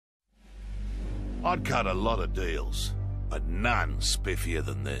I'd cut a lot of deals, but none spiffier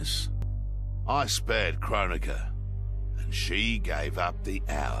than this. I spared Kronika, and she gave up the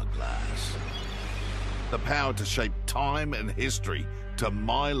hourglass. The power to shape time and history to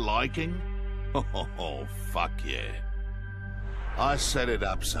my liking? Oh, fuck yeah. I set it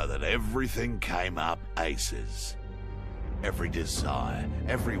up so that everything came up aces. Every desire,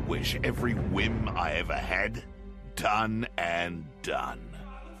 every wish, every whim I ever had, done and done.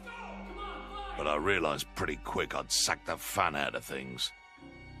 But I realized pretty quick I'd sucked the fun out of things.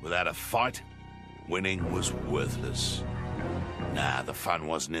 Without a fight, winning was worthless. Nah, the fun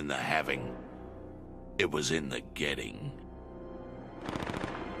wasn't in the having. It was in the getting.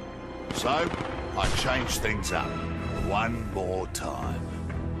 So, I changed things up one more time.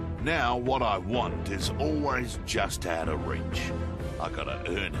 Now, what I want is always just out of reach. I gotta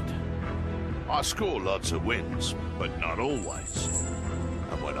earn it. I score lots of wins, but not always.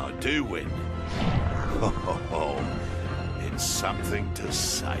 And when I do win, it's something to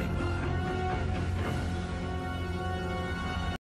savor.